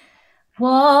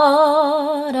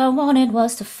 What I wanted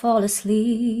was to fall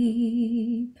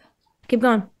asleep. Keep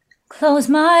going. Close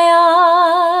my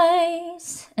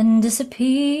eyes and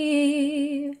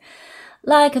disappear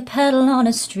like a petal on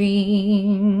a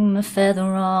stream, a feather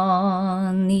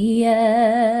on the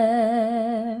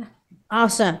air.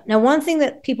 Awesome. Now, one thing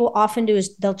that people often do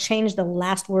is they'll change the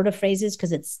last word of phrases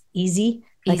because it's easy.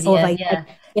 It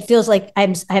feels like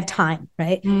I have time,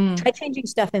 right? Try changing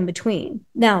stuff in between.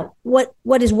 Now, what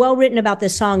is well written about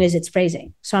this song is its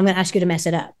phrasing. So I'm going to ask you to mess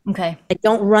it up. Okay.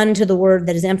 Don't run to the word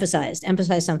that is emphasized.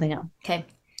 Emphasize something else. Okay.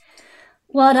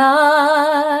 What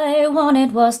I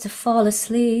wanted was to fall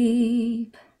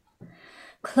asleep.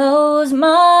 Close my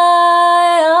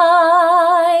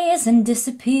eyes and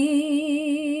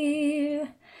disappear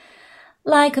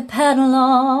like a petal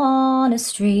on a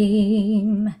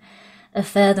stream, a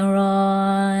feather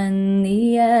on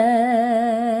the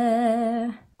air.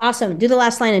 Awesome. Do the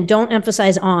last line and don't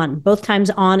emphasize on. Both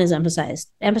times on is emphasized.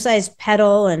 Emphasize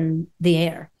pedal and the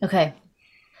air. Okay.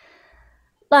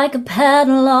 Like a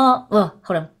petal on... Oh,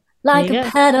 hold on. Like a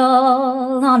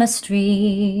petal on a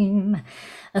stream,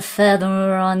 a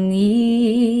feather on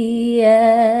the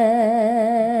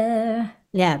air.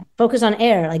 Yeah, focus on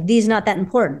air. Like, these not that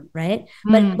important, right?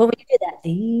 But when you do that,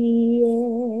 the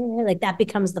air, like that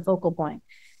becomes the focal point.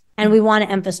 And we want to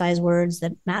emphasize words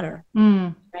that matter,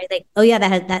 right? Like, oh yeah,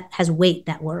 that has weight,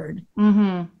 that word.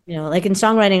 You know, like in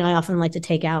songwriting, I often like to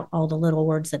take out all the little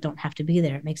words that don't have to be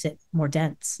there. It makes it more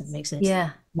dense. It makes it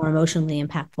more emotionally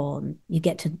impactful. And you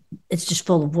get to, it's just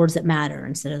full of words that matter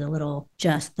instead of the little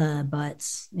just the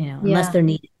buts, you know, unless they're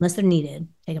needed,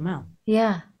 take them out.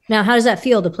 Yeah. Now, how does that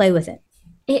feel to play with it?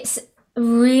 It's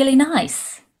really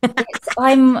nice.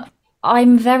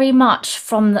 I'm very much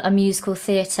from a musical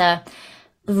theatre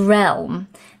realm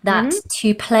that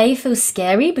to play feels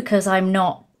scary because I'm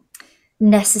not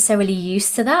necessarily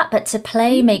used to that, but to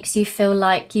play makes you feel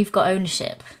like you've got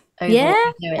ownership over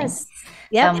what you're doing.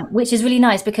 Yeah, which is really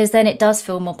nice because then it does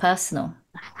feel more personal.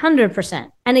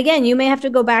 100%. And again, you may have to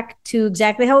go back to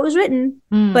exactly how it was written,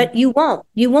 but you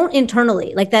won't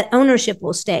internally. Like that ownership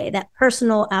will stay, that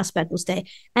personal aspect will stay.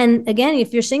 And again,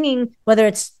 if you're singing, whether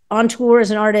it's on tour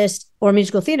as an artist or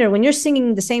musical theater, when you're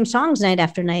singing the same songs night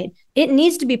after night, it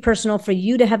needs to be personal for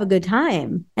you to have a good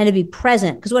time and to be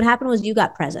present. Because what happened was you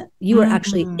got present. You were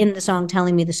actually in the song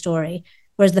telling me the story.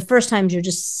 Whereas the first times you're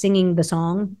just singing the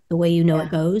song the way you know it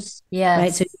goes. Yeah.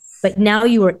 Right. So, but now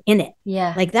you are in it.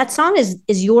 Yeah. Like that song is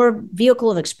your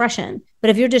vehicle of expression. But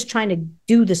if you're just trying to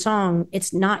do the song,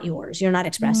 it's not yours. You're not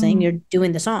expressing, you're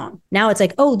doing the song. Now it's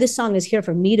like, oh, this song is here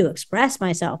for me to express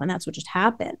myself. And that's what just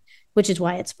happened, which is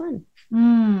why it's fun.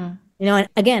 You know, and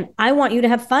again, I want you to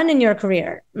have fun in your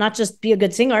career, not just be a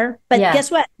good singer. But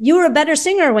guess what? You were a better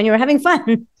singer when you were having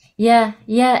fun. Yeah.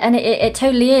 Yeah. And it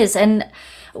totally is. And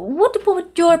what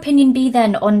would your opinion be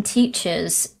then on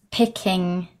teachers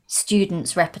picking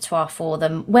students' repertoire for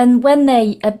them when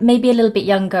they are maybe a little bit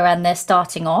younger and they're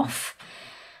starting off?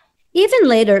 Even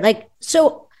later, like,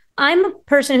 so I'm a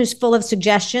person who's full of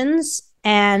suggestions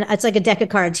and it's like a deck of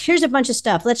cards. Here's a bunch of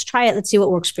stuff. Let's try it. Let's see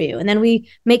what works for you. And then we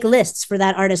make lists for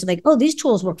that artist of like, oh, these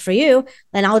tools work for you.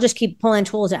 Then I'll just keep pulling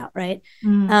tools out. Right.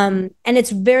 And it's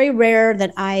very rare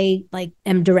that I like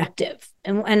am directive.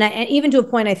 And even to a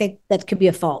point, I think that could be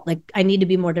a fault. Like I need to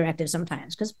be more directive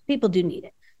sometimes because people do need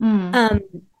it.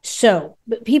 So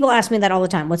people ask me that all the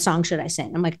time. What song should I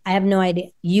sing? I'm like, I have no idea.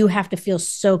 You have to feel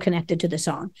so connected to the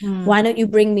song. Why don't you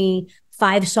bring me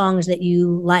 5 songs that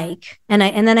you like? And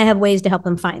then I have ways to help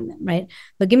them find them, right?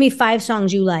 But give me 5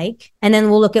 songs you like, and then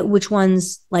we'll look at which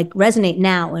ones like resonate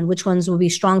now and which ones will be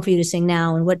strong for you to sing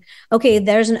now. And okay,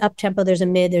 there's an up tempo, there's a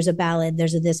mid, there's a ballad,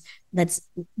 there's a this. That's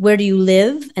where do you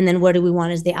live? And then where do we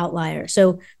want as the outlier?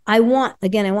 So I want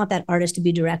that artist to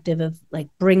be directive of like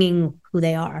bringing who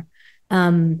they are.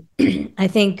 I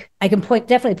think I can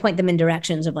definitely point them in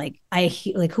directions of like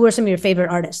who are some of your favorite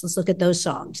artists? Let's look at those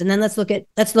songs. And then let's look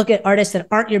at artists that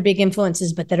aren't your big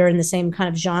influences, but that are in the same kind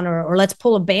of genre, or let's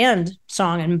pull a band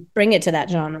song and bring it to that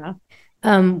genre.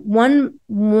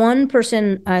 One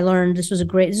person I learned, this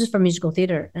is from musical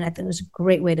theater, and I think it was a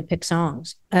great way to pick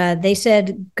songs. They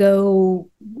said, go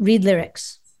read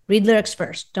lyrics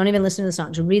first. Don't even listen to the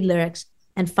songs, read lyrics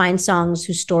and find songs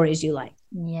whose stories you like.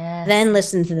 Yes. Then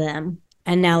listen to them.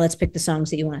 And now let's pick the songs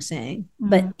that you want to sing.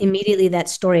 But immediately that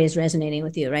story is resonating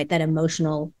with you, right? That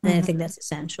emotional, and I think that's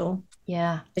essential.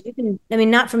 Yeah. But you can,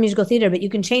 not from musical theater, but you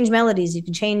can change melodies. You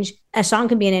can change, a song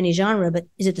can be in any genre, but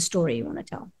is it the story you want to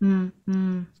tell?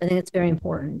 I think it's very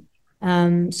important.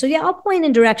 So yeah, I'll point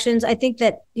in directions. I think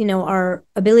that, our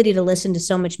ability to listen to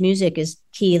so much music is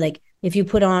key. Like if you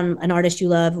put on an artist you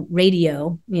love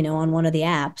radio, on one of the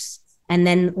apps, and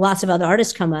then lots of other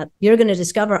artists come up, you're going to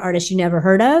discover artists you never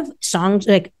heard of, songs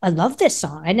like, I love this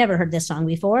song. I never heard this song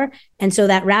before. And so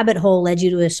that rabbit hole led you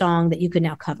to a song that you could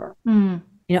now cover.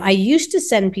 I used to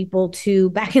send people to,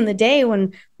 back in the day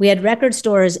when we had record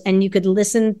stores and you could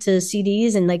listen to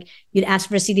CDs and like you'd ask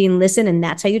for a CD and listen, and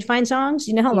that's how you'd find songs.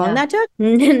 You know how long that took?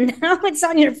 And now it's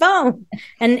on your phone,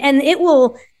 and it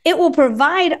will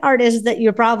provide artists that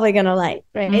you're probably going to like,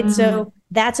 right? So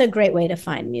that's a great way to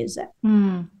find music.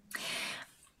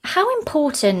 How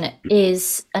important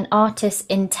is an artist's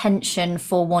intention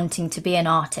for wanting to be an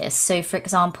artist? So, for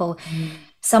example,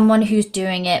 someone who's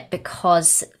doing it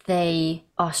because they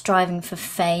are striving for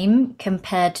fame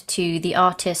compared to the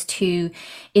artist who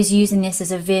is using this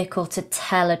as a vehicle to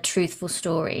tell a truthful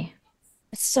story?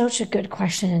 It's such a good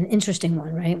question, an interesting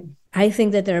one, right? I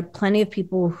think that there are plenty of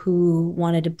people who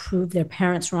wanted to prove their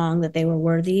parents wrong, that they were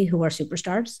worthy, who are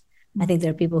superstars. I think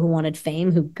there are people who wanted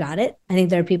fame who got it. I think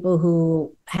there are people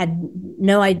who had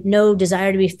no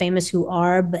desire to be famous who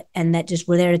are, and that just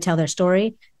were there to tell their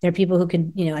story. There are people who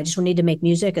can, I just need to make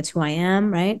music. It's who I am,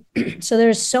 right? So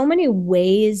there's so many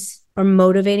ways or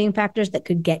motivating factors that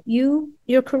could get you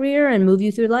your career and move you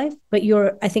through life. But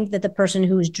I think that the person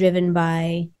who is driven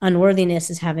by unworthiness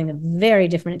is having a very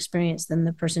different experience than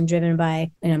the person driven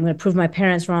by, I'm going to prove my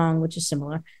parents wrong, which is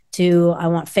similar. to I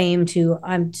want fame to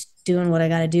I'm doing what I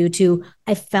got to do to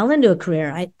I fell into a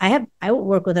career. I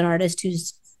work with an artist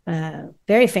who's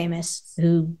very famous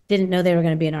who didn't know they were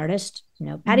going to be an artist.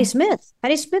 Patti Smith.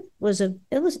 Patti Smith was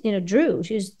drew.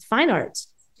 She was fine arts.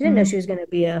 She didn't know she was going to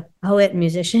be a poet and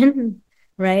musician,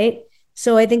 right?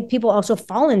 So I think people also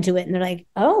fall into it and they're like,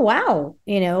 oh, wow.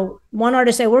 One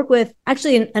artist I work with,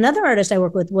 actually another artist I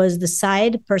work with was the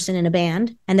side person in a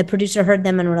band, and the producer heard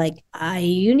them and were like,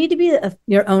 you need to be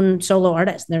your own solo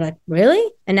artist. And they're like, really?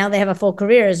 And now they have a full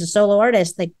career as a solo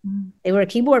artist. Like they were a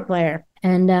keyboard player.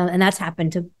 And that's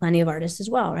happened to plenty of artists as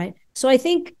well, right? So I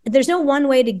think there's no one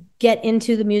way to get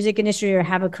into the music industry or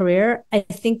have a career. I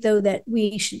think, though, that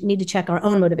we need to check our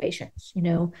own motivations.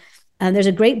 There's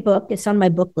a great book. It's on my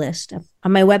book list.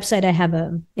 On my website, I have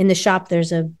in the shop,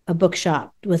 there's a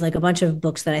bookshop with like a bunch of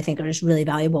books that I think are just really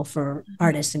valuable for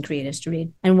artists and creatives to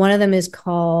read. And one of them is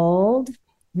called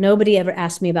Nobody Ever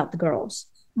Asked Me About the Girls.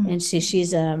 And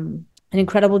she's an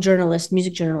incredible journalist,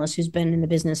 music journalist who's been in the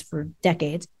business for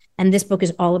decades. And this book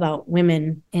is all about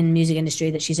women in the music industry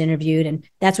that she's interviewed. And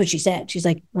that's what she said. She's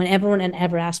like, when everyone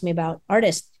ever asked me about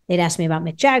artists, they'd ask me about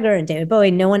Mick Jagger and David Bowie.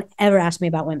 No one ever asked me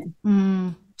about women,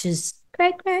 which is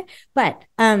great. But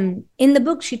in the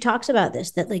book, she talks about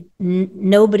this, that like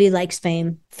nobody likes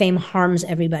fame. Fame harms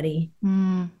everybody.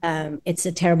 It's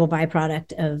a terrible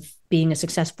byproduct of being a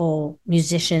successful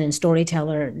musician and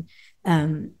storyteller.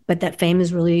 But that fame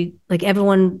is really like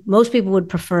most people would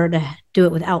prefer to do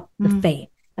it without the fame.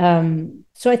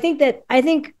 So I think,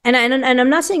 and I'm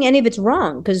not saying any of it's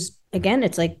wrong, because again,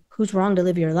 it's like, who's wrong to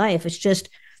live your life? It's just,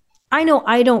 I know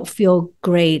I don't feel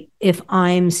great if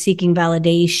I'm seeking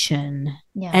validation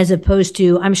as opposed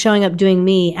to I'm showing up doing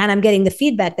me and I'm getting the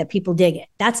feedback that people dig it.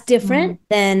 That's different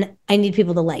than I need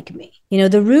people to like me.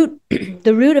 The root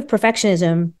of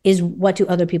perfectionism is, what do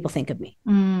other people think of me?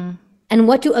 And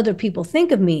what do other people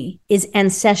think of me is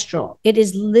ancestral. It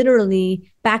is literally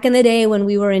back in the day when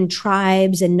we were in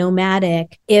tribes and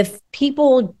nomadic. If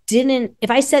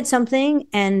I said something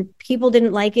and people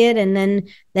didn't like it, and then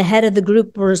the head of the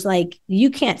group was like, you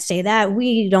can't say that.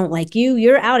 We don't like you.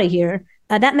 You're out of here.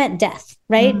 That meant death,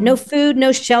 right? No food,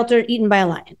 no shelter, eaten by a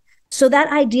lion. So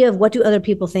that idea of what do other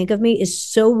people think of me is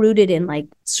so rooted in like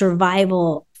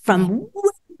survival from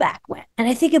back when. And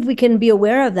I think if we can be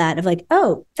aware of that, of like,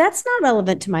 oh, that's not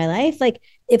relevant to my life. Like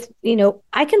if,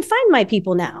 I can find my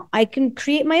people now. I can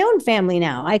create my own family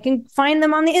now. I can find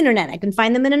them on the internet. I can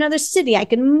find them in another city. I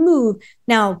can move.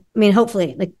 Now, I mean,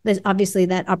 hopefully, like there's obviously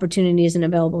that opportunity isn't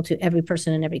available to every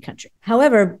person in every country.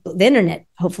 However, the internet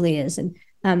hopefully is.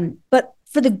 But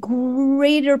for the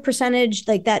greater percentage,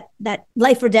 like that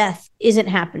life or death isn't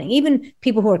happening. Even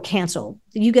people who are canceled,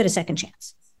 you get a second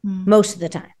chance. Most of the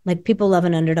time. Like people love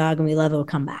an underdog and we love a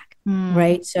comeback,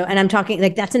 right? So, and I'm talking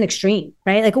like that's an extreme,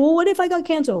 right? Like, well, what if I got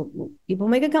canceled? Well, people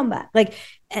make a comeback. Like,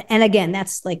 and again,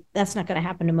 that's not going to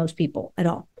happen to most people at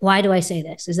all. Why do I say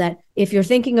this? Is that if you're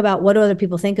thinking about what do other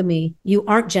people think of me, you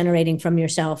aren't generating from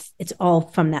yourself. It's all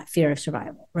from that fear of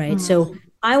survival, right? So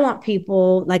I want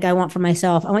people, like I want for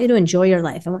myself, I want you to enjoy your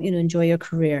life. I want you to enjoy your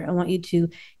career. I want you to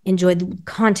enjoy the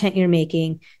content you're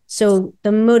making. So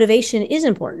the motivation is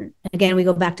important. Again, we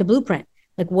go back to blueprint.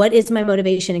 Like, what is my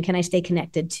motivation, and can I stay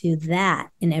connected to that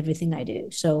in everything I do?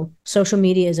 So social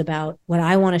media is about what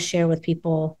I want to share with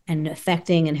people and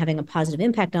affecting and having a positive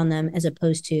impact on them, as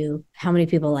opposed to how many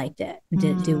people liked it,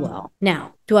 did do well.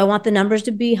 Now, do I want the numbers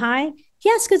to be high?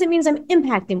 Yes, because it means I'm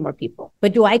impacting more people.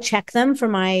 But do I check them for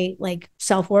my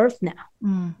self-worth? No.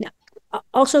 No.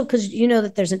 Also, because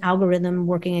that there's an algorithm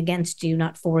working against you,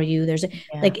 not for you. There's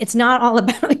it's not all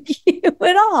about you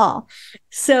at all.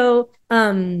 So,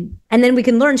 and then we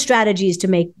can learn strategies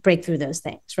to break through those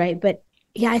things, right? But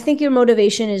yeah, I think your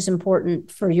motivation is important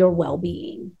for your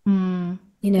well-being. And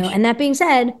that being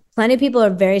said, plenty of people are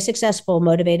very successful,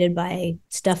 motivated by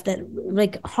stuff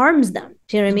that harms them.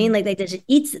 Do you know what I mean? Like that just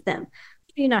eats at them.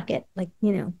 Do you not get be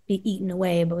eaten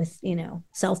away with,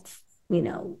 self,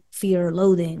 fear,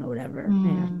 loathing or whatever.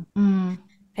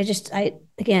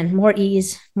 Again, more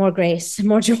ease, more grace,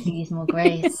 more joy. Ease, more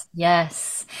grace.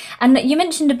 Yes. And you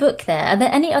mentioned a book there. Are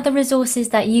there any other resources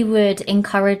that you would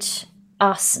encourage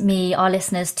our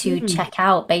listeners to check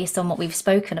out based on what we've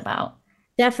spoken about?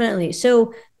 Definitely.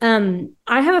 So I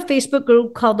have a Facebook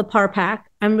group called the Par Pack.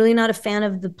 I'm really not a fan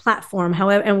of the platform.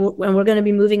 However, and we're going to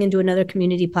be moving into another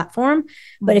community platform.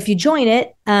 But if you join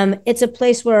it, it's a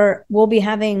place where we'll be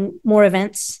having more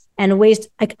events and ways.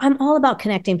 I'm all about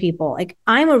connecting people.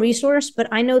 I'm a resource, but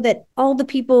I know that all the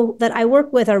people that I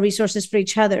work with are resources for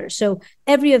each other. So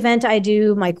every event I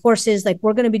do, my courses,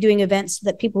 we're going to be doing events so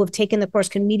that people who have taken the course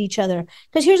can meet each other.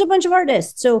 Because here's a bunch of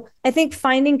artists. So I think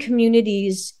finding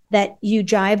communities that you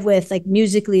jive with, like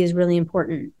musically, is really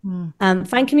important.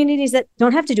 Find communities that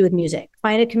don't have to do with music.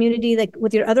 Find a community like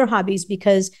with your other hobbies,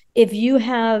 because if you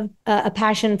have a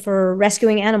passion for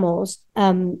rescuing animals,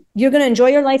 you're going to enjoy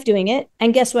your life doing it.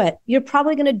 And guess what? You're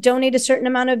probably going to donate a certain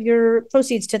amount of your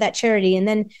proceeds to that charity. And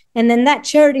then that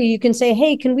charity, you can say,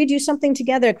 hey, can we do something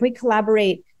together? Can we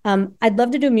collaborate? I'd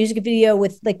love to do a music video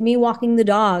with like me walking the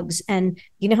dogs. And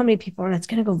you know how many people are, it's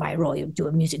going to go viral. You do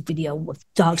a music video with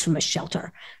dogs from a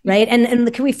shelter, right?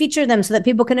 And can we feature them so that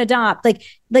people can adopt?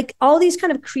 Like all these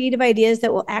kind of creative ideas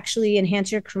that will actually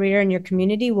enhance your career and your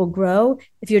community will grow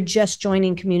if you're just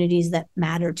joining communities that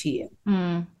matter to you,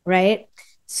 right?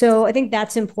 So I think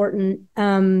that's important.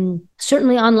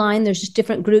 Certainly online, there's just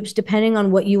different groups depending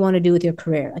on what you want to do with your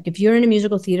career. Like if you're in a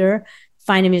musical theater,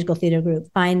 find a musical theater group,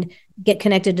 get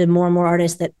connected to more and more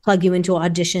artists that plug you into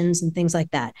auditions and things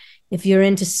like that. If you're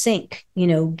into sync,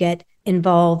 get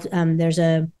involved. There's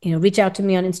reach out to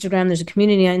me on Instagram. There's a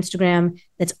community on Instagram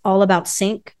that's all about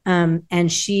sync.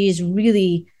 And she's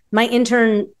really, my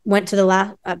intern went to the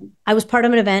last, I was part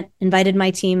of an event, invited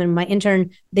my team, and my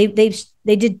intern, they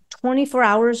did 24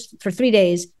 hours for 3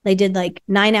 days. They did like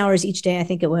 9 hours each day, I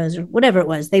think it was, or whatever it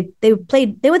was. They went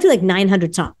through like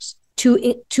 900 songs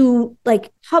to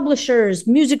like publishers,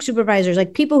 music supervisors,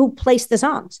 like people who placed the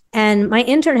songs. And my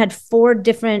intern had 4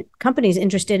 different companies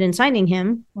interested in signing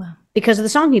him because of the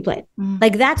song he played.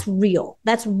 Like that's real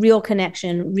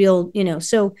connection,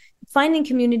 so finding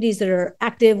communities that are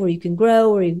active where you can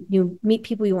grow, where you meet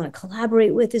people you want to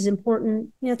collaborate with is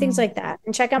important, things like that.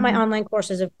 And check out my online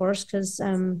courses, of course, because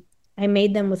I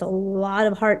made them with a lot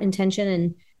of heart, intention,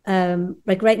 and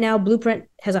like right now, Blueprint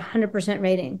has 100%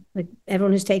 rating. Like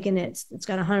everyone who's taken it, it's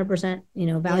got 100%,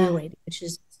 value rating, which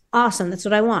is awesome. That's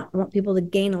what I want. I want people to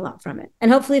gain a lot from it. And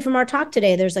hopefully from our talk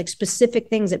today, there's like specific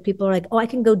things that people are like, oh, I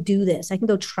can go do this. I can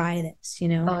go try this,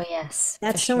 Oh, yes.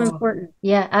 That's so important.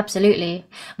 Yeah, absolutely.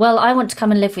 Well, I want to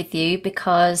come and live with you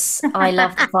because I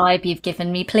love the vibe you've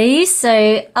given me, please.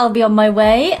 So I'll be on my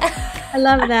way. I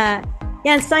love that.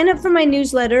 Yeah, sign up for my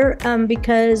newsletter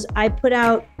because I put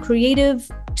out creative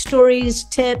stories,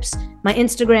 tips, my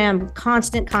Instagram,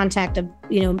 constant contact of,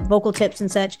 vocal tips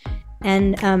and such.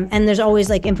 And there's always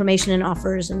like information and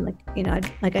offers. And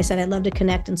like I said, I'd love to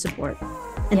connect and support.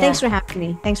 And thanks for having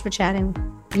me. Thanks for chatting.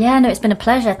 Yeah, no, it's been a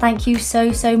pleasure. Thank you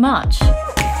so, so much.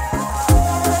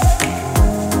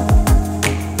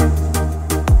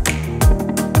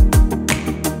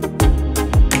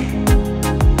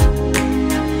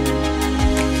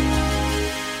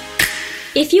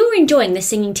 If you're enjoying the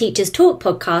Singing Teachers Talk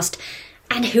podcast,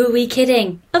 and who are we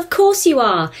kidding? Of course you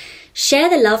are. Share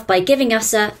the love by giving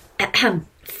us a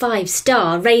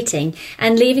 5-star rating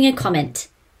and leaving a comment.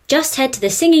 Just head to the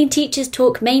Singing Teachers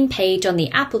Talk main page on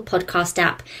the Apple Podcast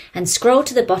app and scroll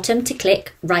to the bottom to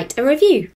click Write a Review.